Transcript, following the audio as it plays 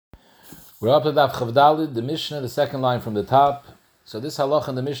We're up to Daf Chavdalid, the Mishnah, the second line from the top. So this halach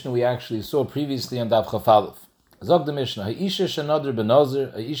in the Mishnah we actually saw previously on Daf Chafalef. Zog the Mishnah, Ha'isha shenadr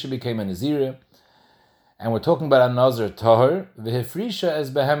benazir, Ha'isha became a Nazir, and we're talking about a Nazir tahor, v'hefrisha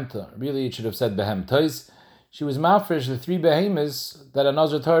as behemta. Really it should have said behemtais. She was mafresh the three behemoths that a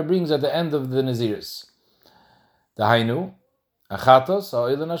Nazir tahor brings at the end of the Naziris. The Hainu, Achatos,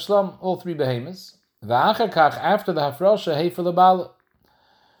 Ha'il and Ashlam, all three behemoths. V'achar kach, after the hafrasha, Heifel Abala.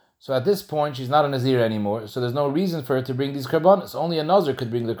 So at this point, she's not a Nazir anymore, so there's no reason for her to bring these karbanos. Only a Nazir could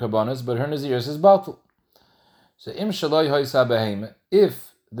bring the karbanos, but her Naziris is batal. So im shaloi hoisa behemah,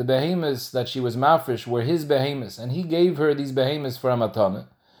 if the behemoths that she was mafresh were his behemoths, and he gave her these behemoths for a matana,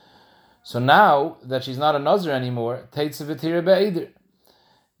 so now that she's not a Nazir anymore, teitze v'tira be'eder,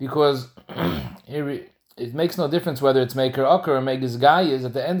 because it makes no difference whether it's maker akar or megas gayas.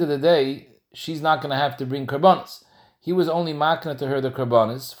 At the end of the day, she's not going to have to bring karbanos. He was only makna to her the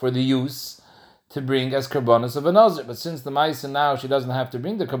karbanis for the use to bring as karbanis of a Nazir. But since the Maisa now she doesn't have to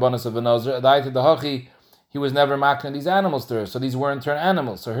bring the karbanis of a Nazir, Adaita the Hachi, he was never makna these animals to her. So these were in turn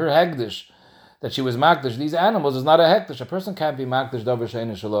animals. So her hegdish that she was makdish, these animals is not a hegdish. A person can't be makdish davar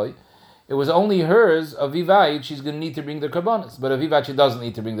she'ein shaloi. It was only hers of Vivait, she's going to need to bring the karbanis. But of Vivait she doesn't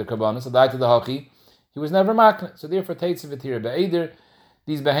need to bring the karbanis. Adaita the Hachi, he was never makna. So therefore teitze v'tira be'eder.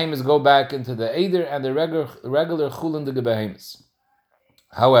 These behemoths go back into the Eider and the regular chulin de behemoths.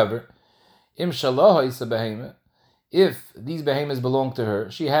 However, im shaloha is a behemoth, if these behemoths belong to her,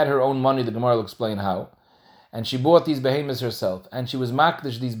 she had her own money, the Gemara will explain how, and she bought these behemoths herself, and she was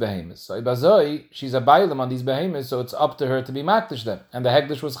makdish these behemoths. So ibazoi, she's a bailam on these behemoths, so it's up to her to be makdish them. And the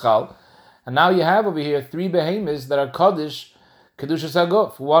hegdish was chal. And now you have over here three behemoths that are kaddish, kedushas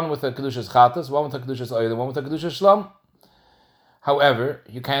haguf, one with a kedushas chatas, one with a kedushas oil, one with a kedushas shlam. However,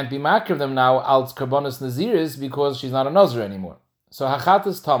 you can't be makir them now als karbonis naziris because she's not a nazir anymore. So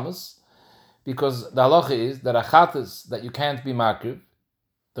hachatas Thomas, because the halacha is that hachatas that you can't be makir,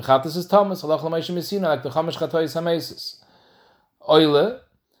 the chatas is Thomas, halacha l'maishim esina, like the chamish chatois hamesis. Oile,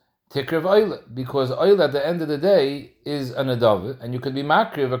 tikrev oile, because oile at the end of the day is a nedavit, and you could be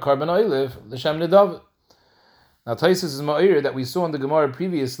makir a carbon oile l'shem nedavit. Now Taisus is ma'ir that we saw in the Gemara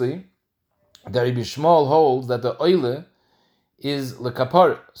previously, that Rabbi Shmuel holds that the oile is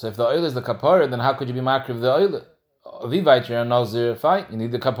lekapara. So if the oil is the kapara, then how could you be makriv the oil? Vivait, you're a nazir, fine. You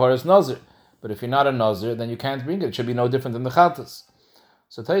need the kapara's nazir. But if you're not a nazir, then you can't bring it. It should be no different than the chatas.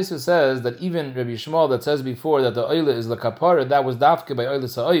 So Taisu says that even Rabbi Shmuel that says before that the oil is the kapara, that was dafke by oil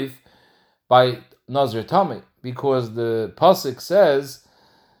sa'if, by nazir tami, because the pasuk says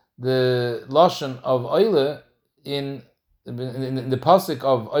the lashon of oil in the pasuk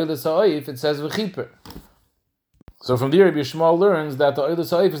of oil sa'if, it says v'chiper. So from there, Rabbi Shmuel learns that the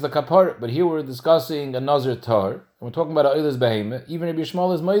oilas ha'if is the kapar, but here we're discussing a nazir tar, and we're talking about an oilas behemoth. Even Rabbi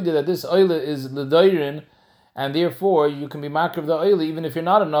Shmuel is moided that this oila is l'dairin, and therefore you can be makriv the oila, even if you're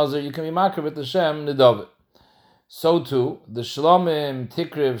not a nazir, you can be makriv with the shem nedavit. So too, the shlamim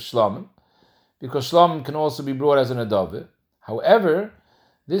tikriv shlamim, because shlamim can also be brought as a nedavit. However,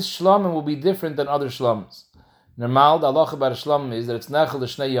 this shlamim will be different than other shlamims. Normal, the halacha about a shlam is that it's nechel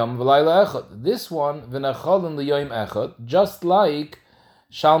l'shnei yom v'layla echad. This one, v'nechalin l'yoyim echad, just like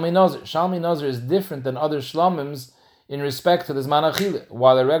Shalmi Nazir. Shalmi Nazir is different than other shlamims in respect to the zman achile.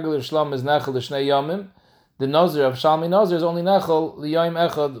 While a regular shlam is nechel l'shnei yomim, the Nazir of Shalmi Nazir is only nechel l'yoyim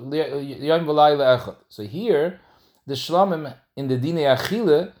echad, l'yoyim v'layla echad. So here, the shlamim in the dinei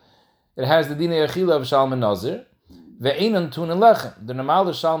achile, it has the dinei achile of Shalmi Nazir, ve'einan tun lechem. The normal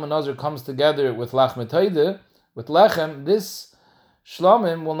Shalmi Nazir comes together with lachem teide. With lechem, this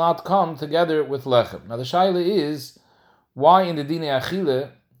shlamim will not come together with lechem. Now the shaila is, why in the dinei achile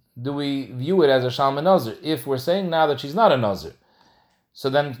do we view it as a shalman nazir? If we're saying now that she's not a nazir, so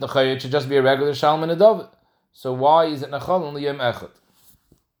then it should just be a regular shalman nedavit. So why is it nechal on l'yom echad?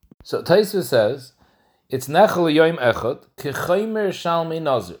 So Taisva says, it's nechal l'yom echad, k'chaymer shalmi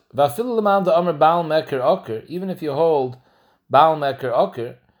nazir. V'afilu l'man da'amr baal meker oker, even if you hold baal meker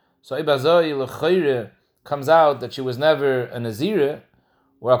oker, so ibazoi l'chayre, comes out that she was never a Nazira,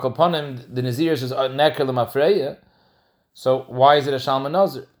 or Akoponim, the Nazir is Neker L'Mafreya, so why is it a Shalman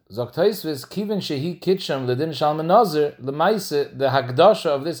Nazir? Zok Taisvis, Kivin Shehi Kitsham L'Din Shalman Nazir, L'Maise, the Hagdasha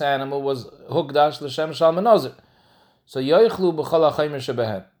of this animal was Hugdash L'Shem Shalman Nazir. So Yoichlu B'chol HaChaymer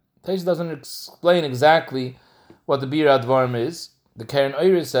Shebehem. Taisvis doesn't explain exactly what the Bir Advarim is. The Karen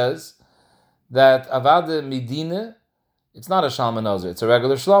Oyer says that Avada Medina, it's not a Shalman Nazir, it's a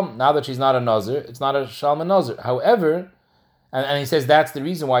regular Shlam. Now that she's not a Nazir, it's not a Shalman Nazir. However, and he says that's the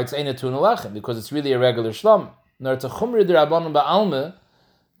reason why it's Eina Tun Lechem, because it's really a regular Shlam. Nor it's a Chumri D'Rabbanan Ba'alma,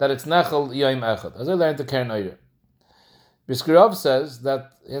 that it's Nechel Yoim Echad. As I learned to Karen Oyer. Brisker says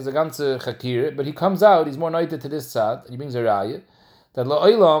that he has a ganze chakir, but he comes out, he's more noited to this tzad, and he brings a raya, that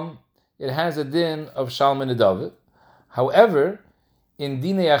la'olam, it has a din of shalman nedavit. However, in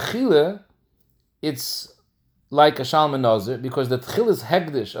dinei achile, it's like a shalman nazir, because the tchilas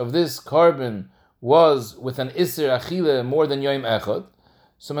hegdish of this carbon was with an iser achile more than yoim echad.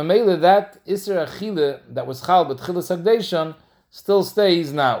 So memele, that iser achile that was chal but tchilas hegdeshan still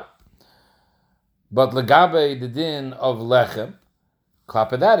stays now. But legabe, the din of lechem,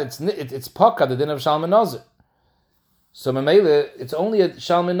 klapa that, it's paka, the din of shalman nazir. So memele, it's only a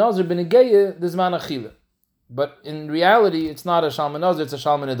shalman nazir b'negeya d'zman achile. But in reality, it's not a shalman nazir, it's a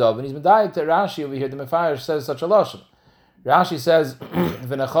shalman nedav. And he's medayik to Rashi over here, the Mepharish says such a lashon. Rashi says,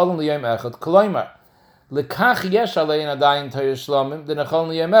 v'necholin l'yom echad, k'loimar, l'kach yesh alein adayin toyer shlamim, v'necholin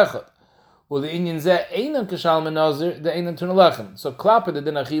l'yom echad. U'le'inyin zeh einan k'shalman nazir, de'einan tun lechem. So klapa the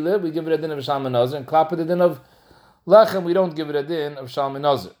din achile, we give it a din of shalman nazir, and klapa the din of lechem, we don't give it a din of shalman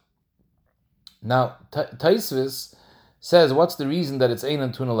nazir. Now, Taisvis says, what's the reason that it's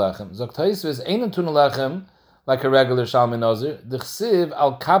einan tun lechem? Zok Taisvis, einan tun lechem, like a regular shalman nazir, the chsiv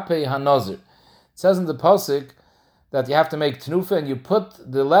al kapei hanazir. It says in the pasuk that you have to make tenufa and you put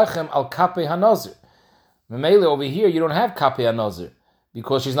the lechem al kapei hanazir. Memele, over here you don't have kapei hanazir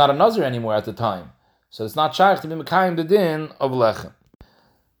because she's not a nazir anymore at the time. So it's not shaykh to be mekayim the din of lechem.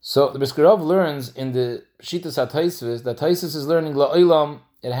 So the Briskerov learns in the Shitas HaTaisvis that Taisvis is learning la'olam,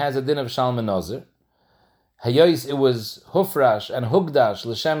 it has a din of shalman nazir. Hayos, it was hufrash and hugdash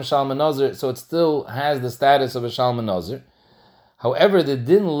l'shem shalman nazir, so it still has the status of a shalman nazir. However, the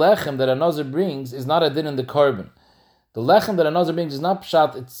din lechem that a nazir brings is not a din in the carbon. The lechem that a nazir brings is not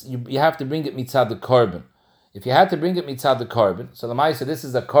pshat. You have to bring it mitzad the carbon. If you had to bring it mitzad the carbon, so the Maisa, this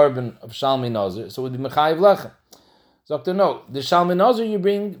is a carbon of shalman nazir, so it would be mechayiv lechem. Doctor, no, the shalman nazir you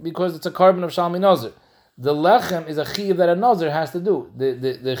bring because it's a carbon of shalman nazir. The lechem is a chiyuv that a nazir has to do.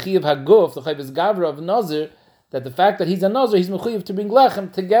 The chiyuv haguf, the chiyuv is gavra of nazir, that the fact that he's a nazir, he's mechuyev to bring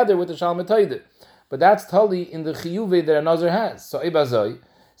lechem together with the shalman toider. But that's totally in the chiyuv that a nazir has. So ibazoi,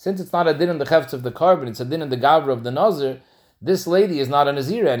 since it's not a din in the chefts of the carbon, it's a din in the gavra of the nazir. This lady is not a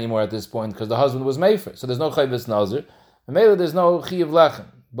nazir anymore at this point because the husband was mefer. So there's no chayvus nazir. And maybe there's no chiyuv lechem.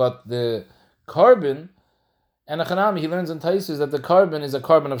 But the carbon, and a chanami, he learns in Taisus that the carbon is a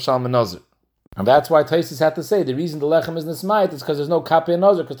carbon of shalman nazir. And that's why Taisus had to say the reason the lechem is nismayit is because there's no kapei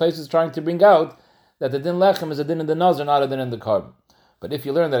nazir, because Taisus is trying to bring out that the din lechem is a din in the nazir, not a din in the carbon. But if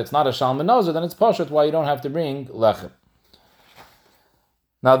you learn that it's not a shalman nazir, then it's pashat why you don't have to bring lechem.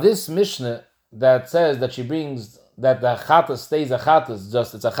 Now this Mishnah that says that she brings, that the chatas stays a chatas,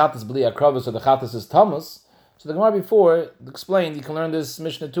 just it's a chatas b'li akravis, so the chatas is tamus. So the Gemara before explained you can learn this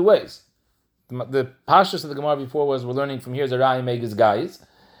Mishnah two ways. The pashas of the Gemara before was we're learning from here is a rai megas gayis.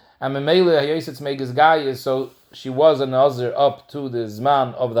 And Memele Hayoset's Megas Gayis, so she was a Nazir up to the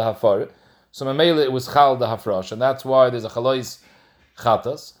Zman of the Hafar. So Memele it was Chal the Hafrosh, and that's why there's a Chalois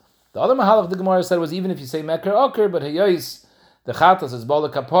Chatas. The other Mahalach the Gemara said was even if you say Meker Oker, but Hayos, the Chatas is Bola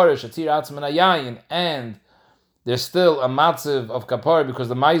Kaporish, Atzir Atzman Ayayin, and there's still a Matziv of Kapor because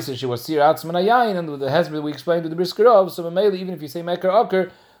the Meiser she was Tzir Atzman Ayayin, and the Hezbollah we explained with the Briskerov, so Memele even if you say Meker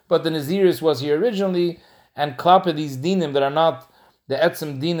Oker, but the Naziris was here originally, and Klapa these dinim that are not the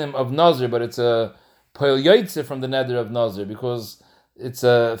etzem dinim of Nazir, but it's a poil yoitze from the neder of Nazir, because it's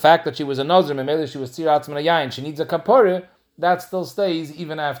a fact that she was a Nazir, maybe she was tzir atzman yayin, she needs a kapore, that still stays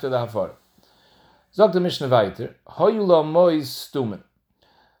even after the hafar. Zog the Mishnah weiter, hoyu lo mois stumen.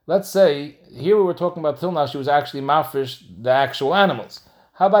 Let's say, here we were talking about till now, she was actually mafresh the actual animals.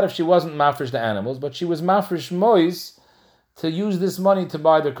 How about if she wasn't mafresh the animals, but she was mafresh mois to use this money to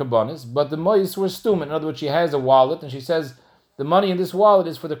buy their kabbanis, but the mois were stumen. In other words, she has a wallet, and she says, the money in this wallet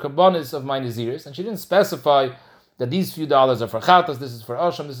is for the kabbanis of my naziris, and she didn't specify that these few dollars are for chatas, this is for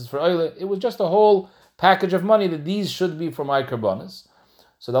asham, this is for oile. It was just a whole package of money that these should be for my kabbanis.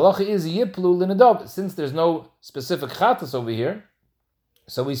 So the halacha is yiplu l'nedav. Since there's no specific chatas over here,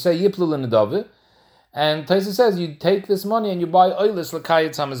 so we say yiplu l'nedav, and Taisa says you take this money and you buy oilis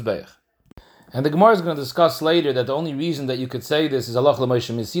l'kayetz hamizbeich. And the Gemara is going to discuss later that the only reason that you could say this is Allah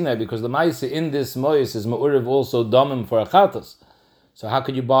l'Moshe Misinai, because the Maisa in this Mois is Ma'uriv also damim for achatas. So how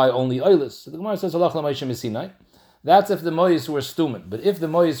could you buy only oilis? So the Gemara says Allah l'Moshe Misinai. That's if the Mois were stumen. But if the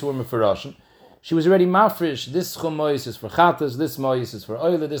Mois were mefarashim, she was already mafresh. This chum Mois is for chatas, this Mois is for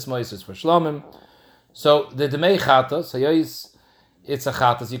oile, this Mois is for shlomim. So the demei chatas, hayos, it's a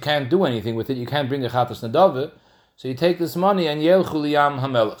chatas. You can't do anything with it. You can't bring a chatas nadave. So you take this money and yelchu liyam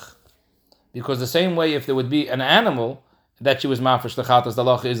hamelech. Because the same way, if there would be an animal that she was mafresh the chatas, the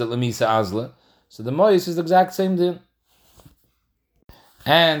halacha is at lemisa azla. So the mois is the exact same din.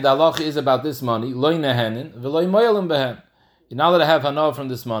 And the halacha is about this money, loy nehenin, v'loy moyelim behen. You're not allowed to have hana from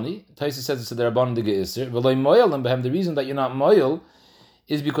this money. Taisa says it's a derabbanan de geisser. V'loy moyalim behem. The reason that you're not moyal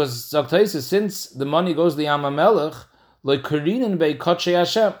is because Taisa, since the money goes to Yam HaMelech, loy karinin bei kotshei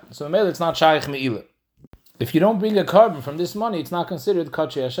Hashem. So it's not shaykh me'ilah. If you don't bring a carbon from this money, it's not considered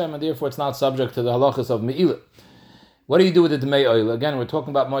kotshei Hashem, and therefore it's not subject to the halachas of me'ilah. What do you do with the dmei oil? Again, we're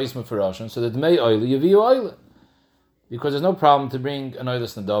talking about mois mefarashim. So the dmei oil, yaviu oil. Because there's no problem to bring an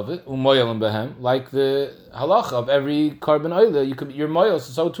oilas nadavet, umoyalim behem, like the halacha of every carbon oil. You could, you're moyal,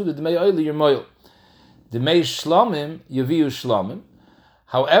 so too the dmei oil, you're moyal. Dmei shlamim, yaviu shlamim.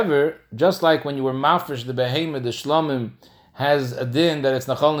 However, just like when you were mafresh the behemoth, the shlamim has a din that it's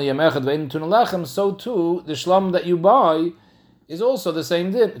nachal niyamechad ve'in tun lechem, so too the shlamim that you buy is also the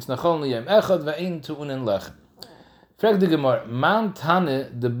same din. It's nachal niyamechad ve'in tun lechem. Frag the Gemara, man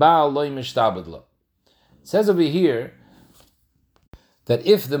tane de baal loy mishtabed lo. It says over here that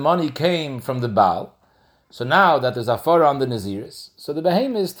if the money came from the Baal, so now that there's afara on the Naziris, so the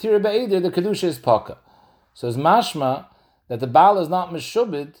behemoth is tira be'eder, the kedusha is paka. So it's mashma that the Baal is not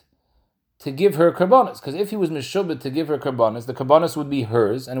meshubed to give her karbonis, because if he was meshubed to give her karbonis, the karbonis would be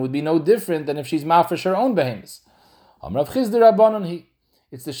hers, and it would be no different than if she's mafresh her own behemoths.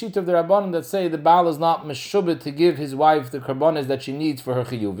 It's the sheet of the Rabbanon that say the Baal is not meshubed to give his wife the karbonis that she needs for her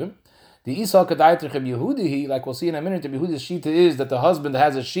chiyuvim. The Isal Kadaitach of Yehudi, like we'll see in a minute, Yehudi's shita is that the husband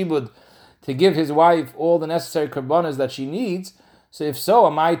has a shibud to give his wife all the necessary karbonas that she needs. So if so,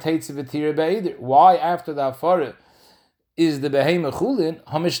 amai teitziv be'eder. Why after the hafara is the behemah chulin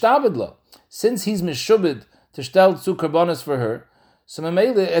hamishtabedla? Since he's mishubed to shtel tzu karbonas for her, so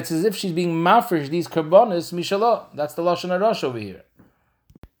memele it's as if she's being mafresh these karbonas mishalah. That's the lashon harash over here.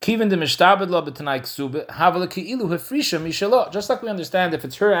 Kivin de mishtabedla b'tanai ksube havala ki'ilu hefrisha mishalah. Just like we understand, if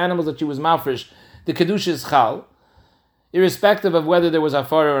it's her animals that she was mafresh, the kedusha is chal, irrespective of whether there was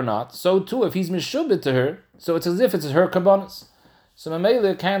hafara or not. So too, if he's mishubed to her, so it's as if it's her karbonas. So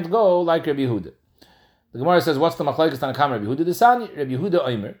memele can't go like Rabbi Yehuda. The Gemara says, what's the machlekes tanakam Rabbi Yehuda? Desani Rabbi Yehuda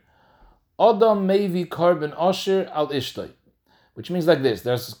Omer, Adam mevi carbon osher al ishtay, which means like this: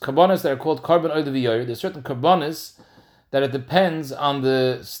 there's karbonas that are called carbon oil v'yoyer. There's certain karbonas that it depends on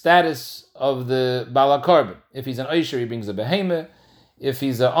the status of the bala carbon. If he's an oisher, he brings a behemah. If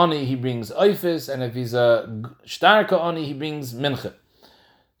he's a ani, he brings oifis, and if he's a shtarka ani, he brings mincha.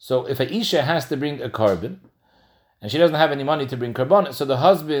 So if a isha has to bring a carbon, and she doesn't have any money to bring karbonas, so the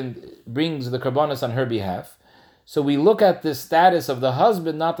husband brings the karbonas on her behalf. So we look at the status of the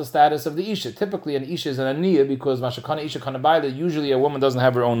husband, not the status of the isha. Typically, an isha is an aniyah because mashakana isha kanabayla. Usually, a woman doesn't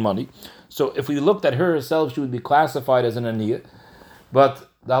have her own money. So if we looked at her herself, she would be classified as an aniyah. But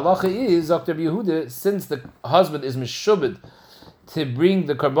the halacha is, Dr. Yehuda, since the husband is mishubed to bring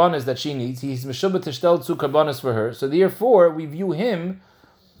the karbonas that she needs, he's mishubed to shtel tzu karbonas for her. So therefore, we view him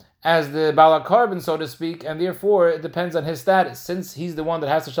as the bala carbon, so to speak, and therefore it depends on his status. Since he's the one that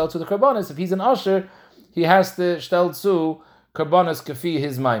has to shtel tzu the karbonas, if he's an usher, he has to shtel tzu karbonas kafi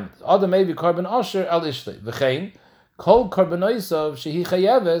his mind. Other maybe carbon usher al ishtay. V'chein kol karbonoisav shehi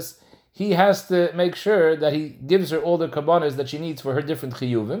chayeves. He has to make sure that he gives her all the karbonas that she needs for her different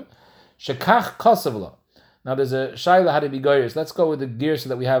chiyuvim. Shekach kosavla. Now there's a shaila how to be goyers. Let's go with the girsa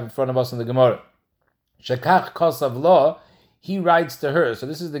that we have in front of us in the Gemara. Shekach kosavla. He writes to her. So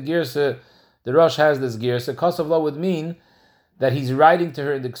this is the girsa. The Rosh has this girsa. Kosavla would mean that he's writing to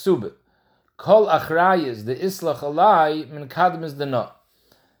her in the ksubah. Kol achrayis the islach alai min kadmis dana.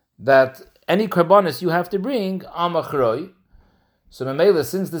 That any karbonis you have to bring am achroy. So Mamela,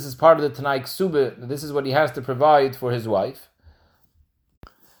 since this is part of the Tanai Ksubah, this is what he has to provide for his wife.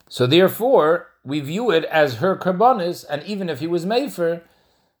 So therefore, we view it as her karbonis, and even if he was mefer,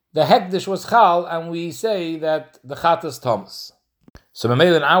 the hekdesh was chal, and we say that the chatas thomas. So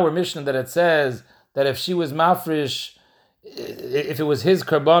Mamela, in our Mishnah that it says that if she was mafresh, if it was his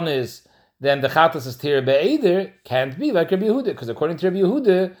karbonis, then the chatas is tir be'eder, can't be like Rabbi Yehuda, because according to Rabbi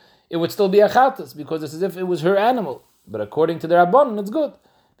Yehuda, it would still be a chatas, because it's as if it was her animal. But according to the Rabbanon, it's good,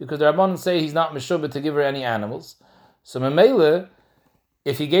 because the Rabbanon say he's not meshubah to give her any animals. So Memele,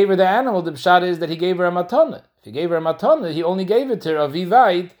 if he gave her the animal, the pshat is that he gave her a matana. If he gave her a matana, he only gave it to her a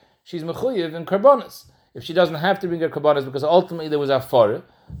vivait, she's mechuyev in karbonis. If she doesn't have to bring her karbonis, because ultimately there was a fara,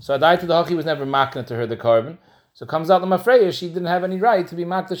 so Adai to the Hachi was never makna to her the carbon. So it comes out Lamafreya, she didn't have any right to be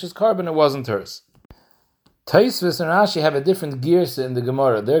makdash's carbon, it wasn't hers. Taisvis and Rashi have a different girsa in the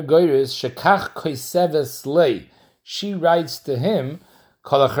Gemara. Their goyr is shekach koiseves lei. She writes to him,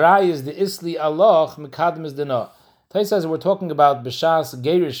 Kol achrai is the isli aloch mikadem is dena. Tais says we're talking about b'shas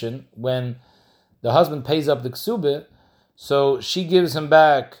gerishin, when the husband pays up the ksubah, so she gives him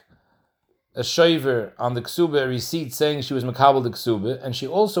back a shoiver on the ksubah, a receipt saying she was makabel the ksubah, and she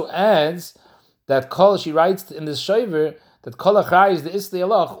also adds that kol, she writes in this shoiver that kol achrai is the isli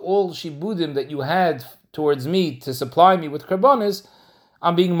alach, all shibudim that you had towards me to supply me with karbonis,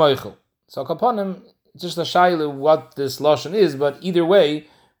 I'm being moichel. So kaponim, just a shayla what this lashon is, but either way,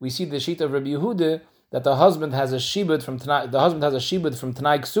 we see the sheet of Rabbi Yehuda that the husband has a shibud from Tanai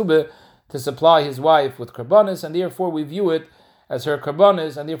Ksubah to supply his wife with karbonis, and therefore we view it as her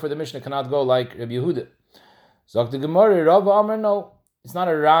karbonis, and therefore the Mishnah cannot go like Rabbi Yehuda. Zok the Gemara, Rav Amar, no, it's not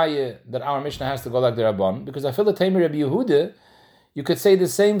a raya that our Mishnah has to go like the Rabban, because I feel the Tamer Rabbi Yehuda, you could say the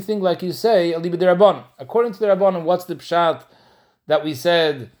same thing like you say Aliba the Rabban. According to the Rabban, what's the pshat that we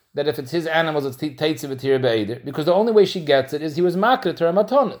said that if it's his animals, it's teitze v'tira be'eder? Because the only way she gets it is he was makna to her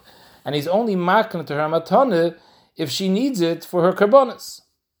matana, and he's only makna to her matana if she needs it for her karbonis.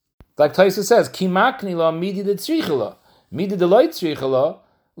 Like Taisa says, ki makni la midi de tzrichela, midi de loy tzrichela,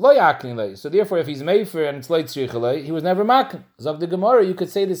 loy akni lei. So therefore, if he's mefer and it's loy tzrichela, he was never makna. Zog the Gemara, you could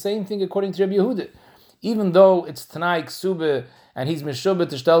say the same thing according to Rabbi Yehuda, even though it's Tanai Ksubah and he's meshubah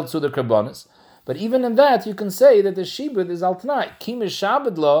to shtel to the karbonis. But even in that, you can say that the shibud is al Tanai. Ki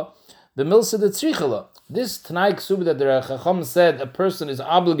mishabed la b'milsa de tzrichela. This Tanai Ksubah that the Chacham said a person is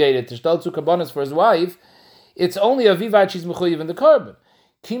obligated to shtel to karbonis for his wife, it's only a vivait she's mechuyev in the carbon.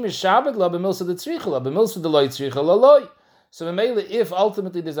 Ki mishabed la b'milsa de tzrichela, b'milsa de loy tzrichela loy. So if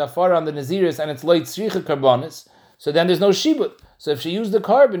ultimately there's a far on the Naziris and it's loy tzricha karbonis, so then there's no shibud. So if she used the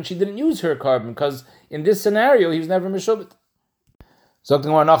carbon, she didn't use her carbon, because in this scenario, he was never meshubet. Zok the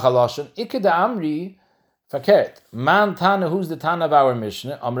Gemara nach halashon, Ike da Amri, fakert. Man Tana, who's the Tana of our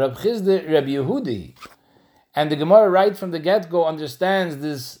Mishnah? Am Rab Chizde Rab Yehudi. And the Gemara right from the get-go understands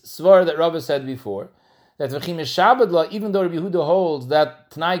this svar that Rabbi said before, that v'chim mishabed la, even though Rab Yehuda holds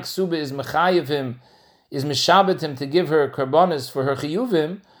that Tanai Ksubah is mechayev him, is mishabed him to give her karbonis for her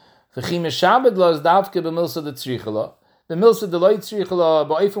chiyuvim, v'chim mishabed la is davke b'milsa de tzrichela. The milsa de loy tzrichela,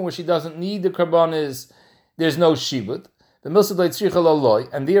 ba'ifim where she doesn't need the karbonis, there's no shibud. The milsa de loy tzrichela loy,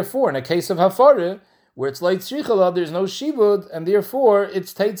 and therefore in a case of hafara, where it's loy tzrichela, there's no shibud, and therefore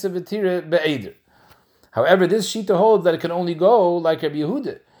it's teitze v'tira be'eder. However, this shita holds that it can only go like Rabbi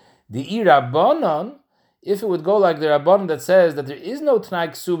Yehuda. The Rabbanon, if it would go like the Rabbanon that says that there is no Tanai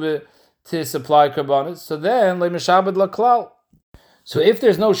Ksubah to supply karbonis, so then le mishabed la klal. So if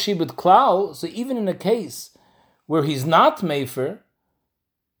there's no shibud klal, so even in a case where he's not mefer,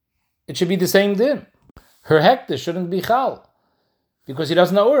 it should be the same din. Her hektish shouldn't be chal, because he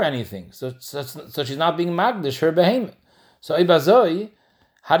doesn't owe her anything. So she's not being magdish, her behemoth. So ibazoi,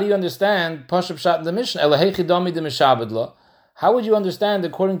 how do you understand Pashup Shat in the Mishnah? Elahechi dami de mishabedla. How would you understand,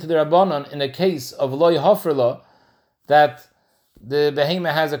 according to the Rabbanon, in a case of loy hafrla, that the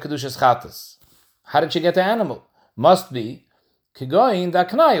behemoth has a kedushas chatas? How did she get the animal? Must be kigoyin da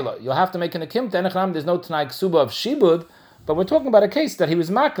knayla. You'll have to make an akim to enechnam. There's no Tanai Ksubah of shibud, but we're talking about a case that he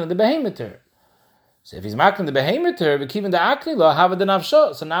was makna the behemoth to her. So if he's makna the behemoth to her, v'kivin da aknila hava the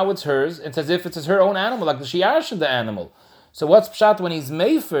nafsho. So now it's hers. It's as if it's her own animal, like the shiyash of the animal. So what's pshat when he's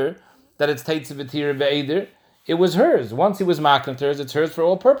mefer that it's teitze v'tira be'eder? It was hers. Once he was makna to hers, it's hers for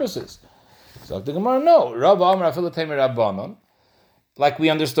all purposes. So the Gemara, no. Rav Amar afilu temer rabbanon, like we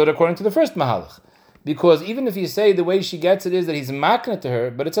understood according to the first mahalach. Because even if you say the way she gets it is that he's makna to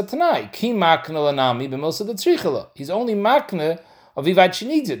her, but it's a tanai. Ki makna lanami b'milsa de tzrichela. He's only makna of vivait she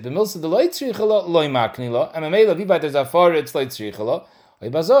needs it. B'milsa de loy tzrichela loy maknila. And memela vivait there's afar it's loy tzrichela. Oy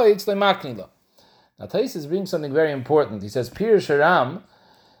bazoi it's loy maknila. Now Taisus brings something very important. He says Pir Sharam,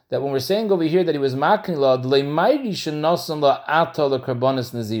 that when we're saying over here that he was maknila, the leimayri shenosan la ato la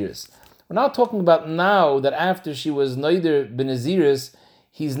karbonis naziris. We're not talking about now that after she was neither benaziris,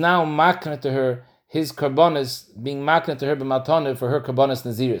 he's now makna to her his karbonis, being makna to her b'matana for her karbonis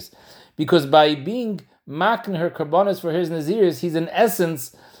naziris. Because by being makna her karbonis for his naziris, he's in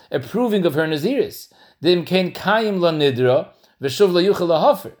essence approving of her naziris. Dim kain kayim la nidra v'shuv la yuchel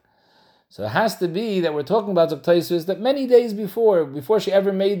la hafer. So it has to be that we're talking about Zoktaisus that many days before she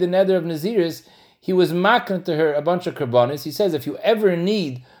ever made the neder of naziris, he was makna to her a bunch of karbonis. He says if you ever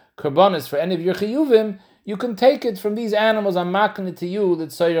need karbonis for any of your chiyuvim, you can take it from these animals. I'm makna to you that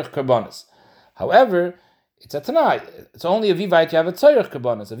tzorich karbonis. However, it's a tanai. It's only a vivait you have a tzorich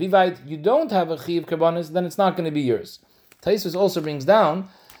karbonis. A vivait you don't have a chiyuv karbonis, then it's not going to be yours. Taisus also brings down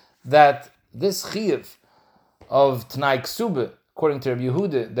that this chiyuv of tanai ksubah, according to Rabbi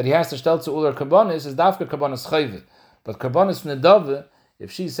Yehuda, that he has to shtel to ular karbonis is dafka karbonis chayve. But karbonis nedave,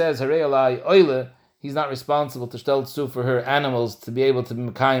 if she says harei alai oile, he's not responsible to shtel to for her animals to be able to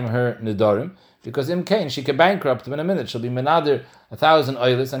mekayim her nedarim, because im kain she can bankrupt him in a minute. She'll be menader 1,000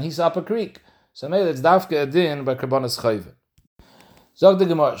 oiles and he's up a creek. So maybe it's dafka adin by karbonis chayve. Zog the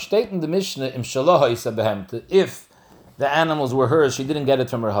Gemara, steht in the Mishnah im shalah isa behemte, if the animals were hers, she didn't get it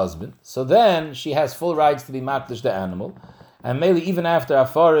from her husband. So then she has full rights to be makdish the animal. And mainly even after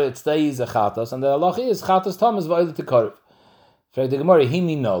Afara, it stays a chatas. And the halach is chatas tamas v'oile tekarev. For the Gemara,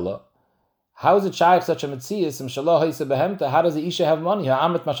 himi nola. How is it shaykh such a metzias? Imshalah haisa behemta. How does the isha have money?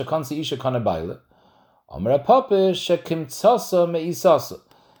 Ha'amet mashakansi isha kana baile. Omer apapa shekimtzasa me'isasa.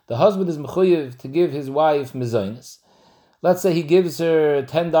 The husband is mechuyev to give his wife mezainis. Let's say he gives her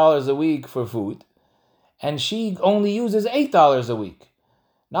 $10 a week for food, and she only uses $8 a week.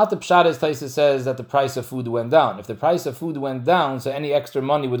 Not the pshat as Taisa says that the price of food went down. If the price of food went down, so any extra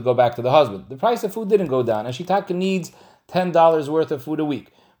money would go back to the husband. The price of food didn't go down, and she needs $10 worth of food a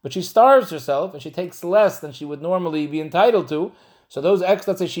week. But she starves herself, and she takes less than she would normally be entitled to. So those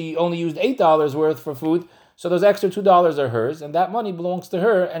extra, let's say she only used $8 worth for food, so those extra $2 are hers, and that money belongs to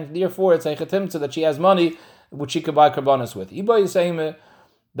her, and therefore it's a chetimtza that she has money which she could buy karbanos with. Iba is saying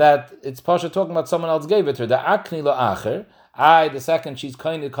that it's Pasha talking about someone else gave it to her. The akni lo acher, the second she's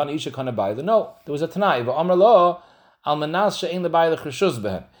kind of isha kind of buy. No, there was a tanai. V'amar lo al manas she'ein lebayil cheshus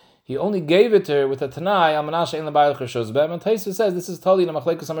behem. He only gave it to her with a tanai al manas she'ein lebayil cheshus behem. And Taisa says this is totally in a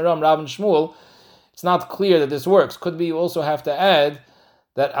machlekes amiram Rav and Shmuel. It's not clear that this works. Could be you also have to add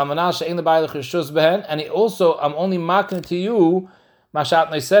that al manas she'ein lebayil cheshus behem, and he also I'm only making to you. Mashat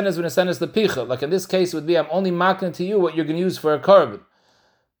noisenes v'nesenes lepicha. Like in this case, it would be I'm only making to you what you're going to use for a carbon.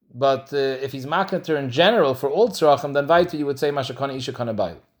 But if he's making to her in general for all tzrachim, then weiter you would say mashakana isha kana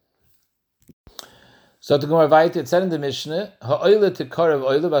bayil. So to go more weiter, it said in the Mishnah, ha'oile tekarev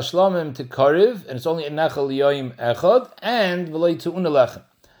oile v'ashlamim tekarev, and it's only in nechel liyoim echad, and v'loi tu'un alechem.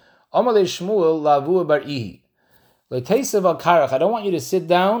 Amalei Shmuel lavu bar ihi. Le'teisev al karach. I don't want you to sit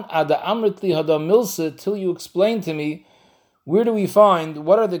down ada amritli hada milsa till you explain to me. Where do we find,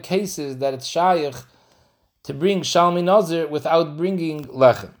 what are the cases that it's shaykh to bring Shalmi Nazir without bringing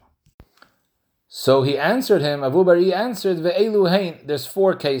Lechem? So he answered him, Abu Bari answered, Ve'elu hein, there's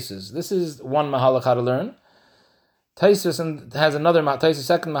 4 cases. This is one mahalach how to learn. Taisus has another, Taisus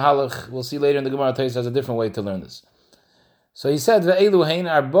second mahalach, we'll see later in the Gemara, Taisus has a different way to learn this. So he said, Ve'elu hein,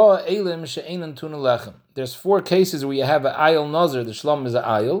 arba elim she'enan tuna Lechem. There's 4 cases where you have an ayil Nazir, the Shlom is an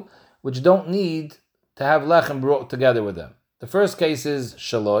ayil, which don't need to have Lechem brought together with them. The first case is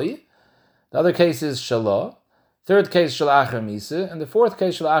Shaloi, the other case is Shalah, third case Shalacher Misa, and the fourth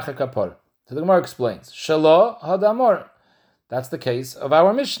case Shalacher Kapar. So the Gemara explains, Shalah Hadamor. That's the case of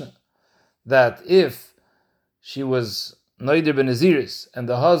our Mishnah. That if she was Noider ben Naziris, and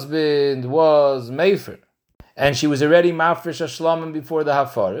the husband was Mefer, and she was already Mafresh Shlamim before the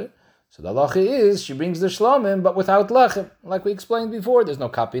Hafara, so the halacha is, she brings the Shlamim, but without Lechem. Like we explained before, there's no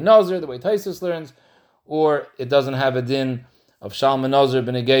Kapi Nazir, the way Taisus learns, or it doesn't have a din of Shalman Nazir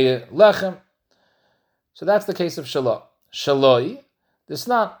Benegeya Lechem. So that's the case of Shalah. Shaloi, this is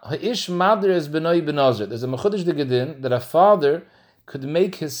not Ha'ish Madres Benoi Benazir. There's a Mechudesh de Gedin that a father could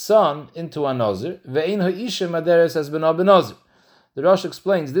make his son into a Nazir. Ve'ein Ha'isha Maderes as Benoi Benazir. The Rosh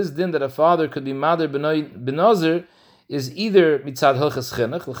explains this din that a father could be Mader Benoi Benazir is either Mitzad Hilchas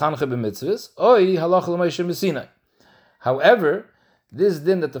Chinuch, L'chanche B'mitzvahs, Oi Halach L'Moshe Messinai. However, this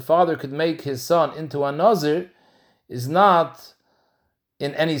din that the father could make his son into a Nazir is not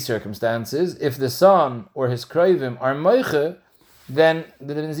in any circumstances. If the son or his krivim are moiche, then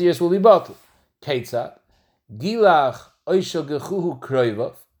the Naziris will be bottled. Keitzat, Gilach oishel gechuhu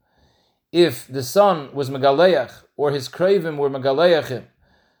kroivav. If the son was megaleach or his krivim were megaleachim.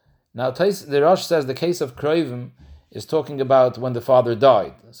 Now the Rosh says the case of krivim is talking about when the father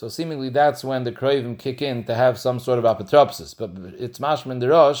died. So seemingly that's when the krivim kick in to have some sort of apotropsis. But it's mashman the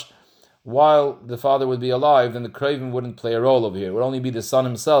Rosh, while the father would be alive, then the krivim wouldn't play a role over here. It would only be the son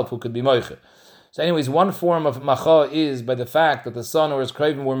himself who could be moiche. So anyways, one form of macha is by the fact that the son or his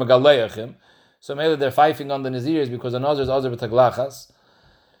krivim were megaleachim. So maybe they're fifing on the Nazirs because the Nazir is azar b'taglachas.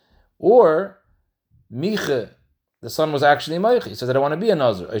 Or miche, the son was actually moiche. He says, I don't want to be a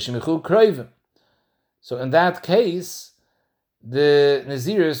Nazir. Oishimichu krivim. So in that case, the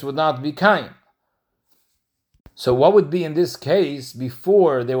Naziris would not be kain. So what would be in this case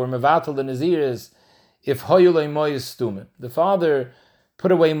before they were mevatel the Naziris if hoyulei moyes stumen? The father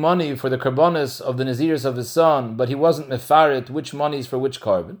put away money for the karbonis of the Naziris of his son, but he wasn't mefaret which money is for which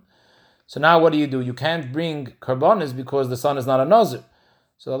carbon. So now what do? You can't bring karbonis because the son is not a Nazir.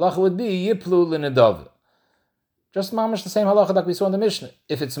 So the halacha would be yiplu l'nedav. Just mamash the same halacha that we saw in the Mishnah.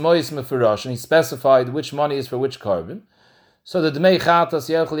 If it's mois mefurash and he specified which money is for which carbon, so the dmei chatas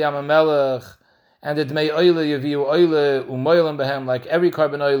yechol yam melech and the dmei oile yaviu oile umoilim behem, like every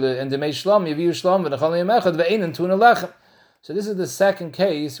carbon oile, and dmei shlam yaviu shlam v'nechal yam echad ve'einin tuna lechem. So this is the second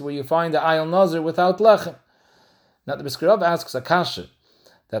case where you find the ayil nazir without lechem. Now the Brisker Rav asks a kasha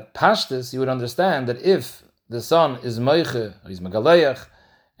that pashtus you would understand that if the son is Moiche, he's Megaleach,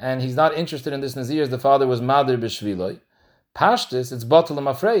 and he's not interested in this Nazir as the father was Madir B'Shviloi, Pashtus, it's Batal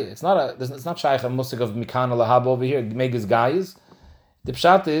Mafreya. It's not Shaykh a Musik of Mikana Lahab over here, Megas Gayas. The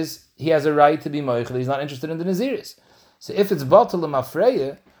Pshat is, he has a right to be Moiche, he's not interested in the Naziris. So if it's Batal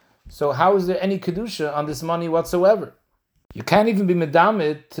Mafreya, so how is there any Kedusha on this money whatsoever? You can't even be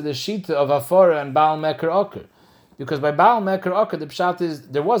Medamid to the Shita of Afora and Baal Meker Oker. Because by Baal Meker Oker, the Pshat is,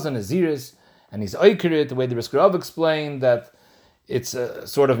 there was a Naziris, and he's Oikerit, the way the Briskerov explained that it's a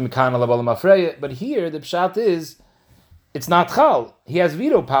sort of Mikana Labal Mafreya. But here, the Pshat is, it's not Chal. He has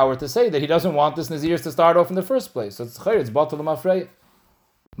veto power to say that he doesn't want this Naziris to start off in the first place. So it's Chayr, it's Batal Mafreya.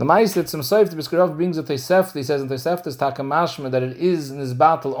 The Ma'asit, some Seif, the Briskerov brings a Tosefta, he says in Tosefta is Takamashma that it is in this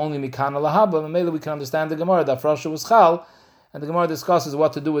battle only Mikana Lahaba, and maybe we can understand the Gemara that Frosha was Chal, and the Gemara discusses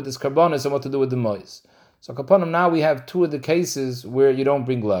what to do with this Karbonis and what to do with the Mois. So Kaponim, now we have two of the cases where you don't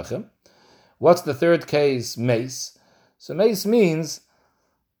bring Lechem. What's the third case? Mace. So Mace means,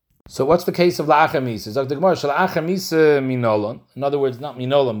 so what's the case of La'achar Misa? So the Gemara, La'achar Misa Minolon. In other words, not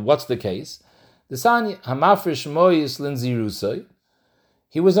Minolon, what's the case? The Sanya, Hamafresh Mois Linzirusai.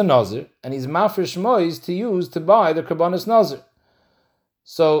 He was a Nazir, and he's Mafresh Mois to use to buy the Karbonis Nazir.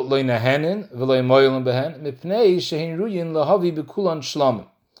 So, Loi Nehenin, V'loi Moilin Behen, Mipnei Shehin Ruyin Lahavi Bekulan Shlomim.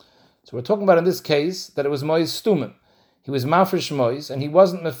 So we're talking about in this case that it was Mois Stumim. He was Mafresh Mois, and he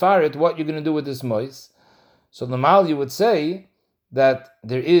wasn't Mefaret what you're going to do with this Mois. So normal you would say that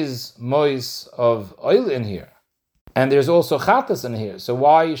there is Mois of oil in here. And there's also Chatas in here. So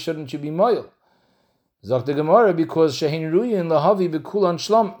why shouldn't you be Moil? Zok the Gemara, because Shehin Ruyin Lahavi Bekulan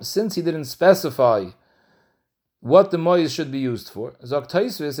Shlom, since he didn't specify what the Mois should be used for. Zok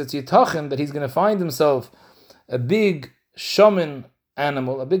Taisvis, it's Yitachin that he's going to find himself a big shaman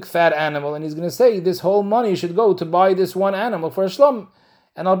animal, a big fat animal, and he's going to say this whole money should go to buy this one animal for a shlom,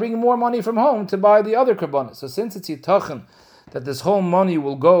 and I'll bring more money from home to buy the other karbonis. So since it's Yitachin that this whole money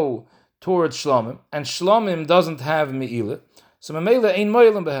will go towards shlomim, and shlomim doesn't have me'ila, so memela ein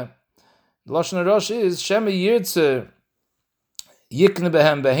moilim behem. The Lashon HaRosh is Shema Yirtze Yikne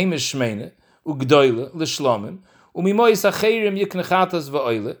Behem Behemish Shmeine Ugdoile L'Shlomim Umimois Acherim Yikne Chatas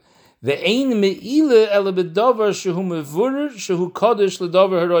V'Oile Ve'ein Me'ile Ele B'Dover Shehu Mevurer Shehu Kodesh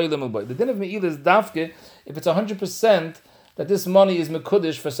L'Dover Haroile Melboy. The din of Me'ile is Dafke if it's 100% that this money is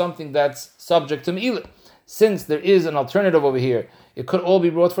Mekudesh for something that's subject to Me'ile. Since there is an alternative over here, it could all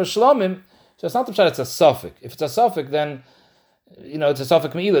be brought for Shlomim, so it's not the pshat, it's a suffix. If it's a suffix, then it's a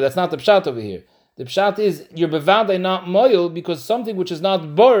suffix me'ila. That's not the pshat over here. The pshat is you're bevadai not moil because something which is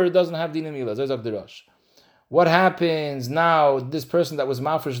not bor doesn't have din me'ila. Zayzak derash. What happens now? This person that was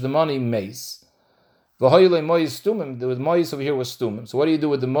mafresh the money mace. V'hoyle mois stumim. The mois over here was stumim. So what do you do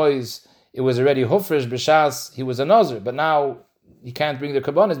with the mois? It was already hofresh b'shas. He was a nazir, but now he can't bring the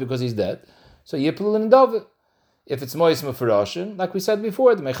karbonis because he's dead. So yiplu and david. If it's mois mefarashin, like we said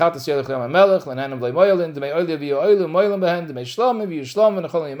before, the mechatas yelech lema melech lenanam v'lei moilin, the mei oile v'yo oile moilin behen, the mei shlomim v'yo shlomim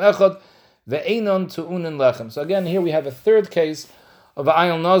v'necholim echad ve'einon tu'unin lechem. So again, here we have a third case of an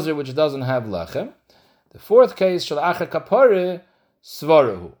ayil nazir which doesn't have lechem. The fourth case, shalachar kapare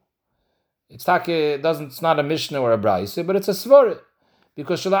svarahu. It's not a mishnah or a brayse, but it's a svara.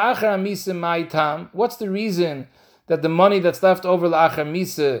 Because shalachar amisa maitam, what's the reason that the money that's left over la'achar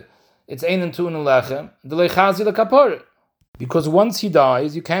misa, it's ein and tu'un lechem, the lechazi lekapore. Because once he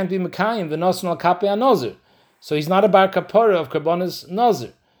dies, you can't be mekayim v'noson al kape anozir. So he's not a bar kapore of karbonis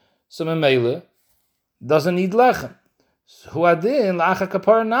nazir. So memele doesn't need lechem. Hu adin la'achar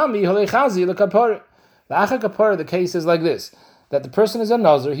kapore nami lechazi lekapore. La'achar kapore, the case is like this: that the person is a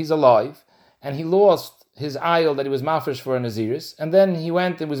nazir, he's alive, and he lost his ayil that he was mafresh for a naziris, and then he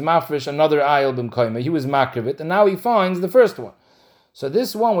went and was mafresh another ayil b'mkoyme. He was makravit, and now he finds the first one. So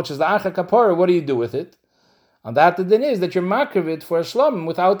this one, which is the Acha Kapara, what do you do with it? And that the din is that you're makravit for a shlomim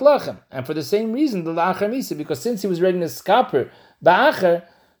without lechem. And for the same reason, the La'achar Misa, because since he was ready to skaper, Ba'achar,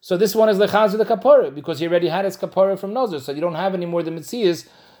 so this one is Lechazi the Kapara, because he already had his Kapara from Nazir. So you don't have any more the Metzias,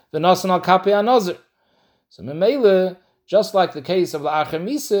 the Nasan al Kapea Nazir. So Memele, just like the case of La'achar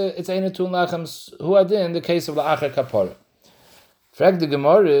Misa, it's Einatun Lachem Huadin, the case of La'achar Kapara. Frag the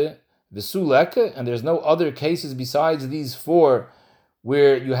Gemara, V'su Leke, and there's no other cases besides these four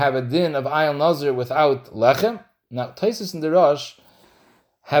where you have a din of ayil nazir without lechem. Now, Taisus and the Rosh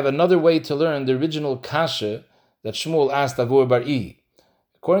have another way to learn the original kasha that Shmuel asked Avur Bar'i.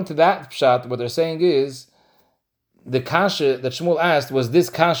 According to that pshat, what they're saying is the kasha that Shmuel asked was this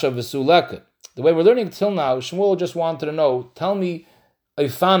kasha of v'su leke. The way we're learning till now, Shmuel just wanted to know, tell me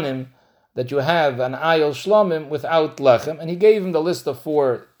ifanim that you have an ayil shlomim without lechem, and he gave him the list of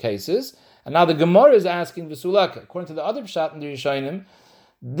four cases. And now the Gemara is asking v'sulaka. According to the other pshat in the Rishonim,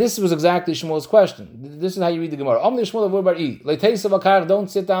 This was exactly Shmuel's question. This is how you read the Gemara. Don't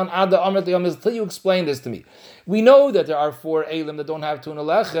sit down until you explain this to me. We know that there are 4 elim that don't have tuna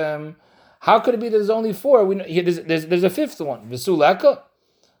lechem. How could it be that there's only 4? We know, there's a 5th one. V'suleka.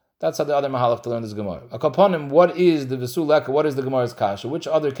 That's how the other mahalach to learn this Gemara. Akaponim, what is the v'suleka? What is the Gemara's kasha? Which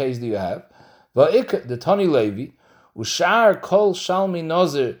other case do you have? Va'ik, the Tani Levi, ushar kol shalmi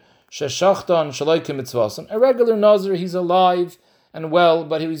nazir sheshachtan shaloikim mitzvasan. A regular nazir, he's alive and well,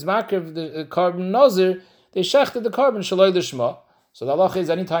 but he was makriv the carbon nazir, they shechted the carbon shaloi l'shma. So the halacha is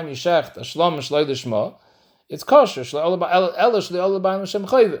anytime you shecht a shlam shaloi l'shma, it's kosher. So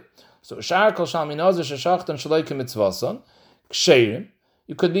shar kol shalmi nazir sheshachtan shaloikim mitzvasan, ksherim.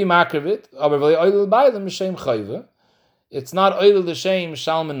 You could be makriv it, it's not oil l'shem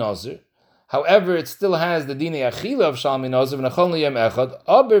shalmi nazir. However, it still has the dina achila of shalmi nazir v'nachol liyem echad.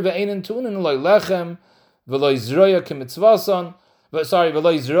 Aber ve'einin tunin loy lechem v'loy zroya k'mitzvasan. Sorry,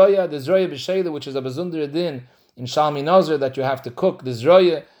 v'loy zroya, the zroya b'sheila, which is a bezundra din in shalmi nazir that you have to cook the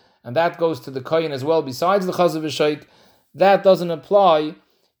zroya, and that goes to the kohen as well. Besides the chazav v'sheik, that doesn't apply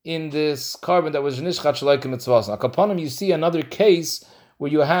in this carbon that was nishchat shaloi k'mitzvasan. Akaponim, you see another case where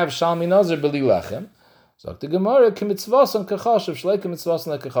you have shalmi nazir b'li lechem. So the Gemara k'mitzvasan k'chashav shaloi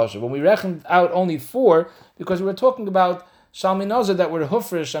k'mitzvasan k'chashav. When we reckoned out only 4, because we were talking about shalmi nazir that were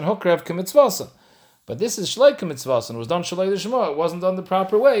hufrish and hukrev k'mitzvasan. But this is shaloi k'mitzvasan. It was done shaloi l'shma. It wasn't done the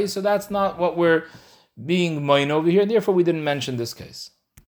proper way, so that's not what we're being moin over here. Therefore, we didn't mention this case.